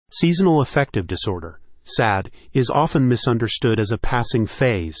Seasonal affective disorder, SAD, is often misunderstood as a passing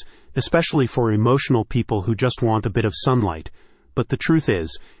phase, especially for emotional people who just want a bit of sunlight. But the truth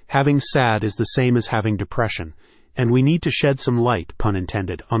is, having SAD is the same as having depression, and we need to shed some light, pun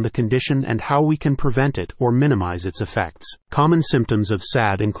intended, on the condition and how we can prevent it or minimize its effects. Common symptoms of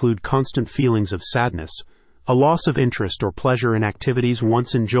SAD include constant feelings of sadness, a loss of interest or pleasure in activities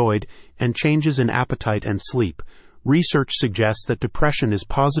once enjoyed, and changes in appetite and sleep. Research suggests that depression is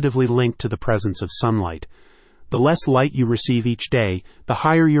positively linked to the presence of sunlight. The less light you receive each day, the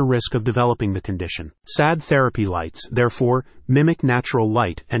higher your risk of developing the condition. SAD therapy lights, therefore, mimic natural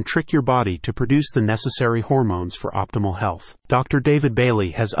light and trick your body to produce the necessary hormones for optimal health. Dr. David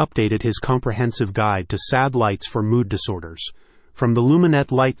Bailey has updated his comprehensive guide to SAD lights for mood disorders. From the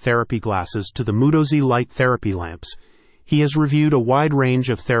Luminet light therapy glasses to the Mudozi light therapy lamps, he has reviewed a wide range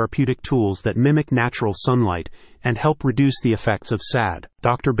of therapeutic tools that mimic natural sunlight and help reduce the effects of SAD.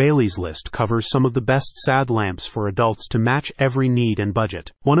 Dr. Bailey's list covers some of the best SAD lamps for adults to match every need and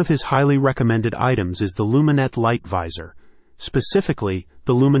budget. One of his highly recommended items is the Luminet Light Visor, specifically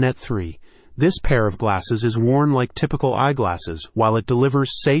the Luminet 3. This pair of glasses is worn like typical eyeglasses while it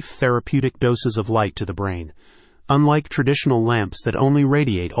delivers safe therapeutic doses of light to the brain. Unlike traditional lamps that only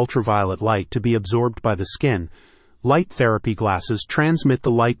radiate ultraviolet light to be absorbed by the skin, light therapy glasses transmit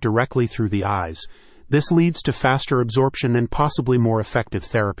the light directly through the eyes. This leads to faster absorption and possibly more effective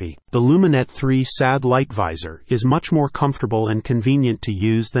therapy. The Luminet 3 SAD Light Visor is much more comfortable and convenient to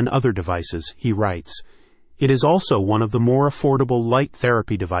use than other devices, he writes. It is also one of the more affordable light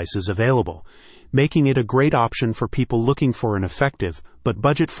therapy devices available, making it a great option for people looking for an effective but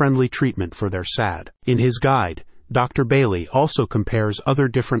budget-friendly treatment for their SAD. In his guide, Dr. Bailey also compares other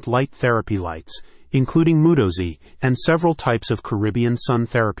different light therapy lights, including Mudozi and several types of Caribbean sun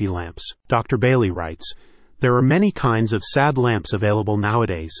therapy lamps. Dr. Bailey writes, "There are many kinds of SAD lamps available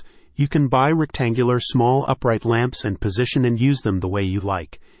nowadays. You can buy rectangular small upright lamps and position and use them the way you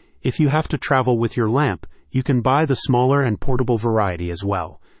like. If you have to travel with your lamp, you can buy the smaller and portable variety as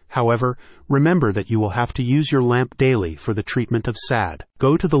well. However, remember that you will have to use your lamp daily for the treatment of SAD."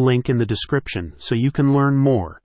 Go to the link in the description so you can learn more.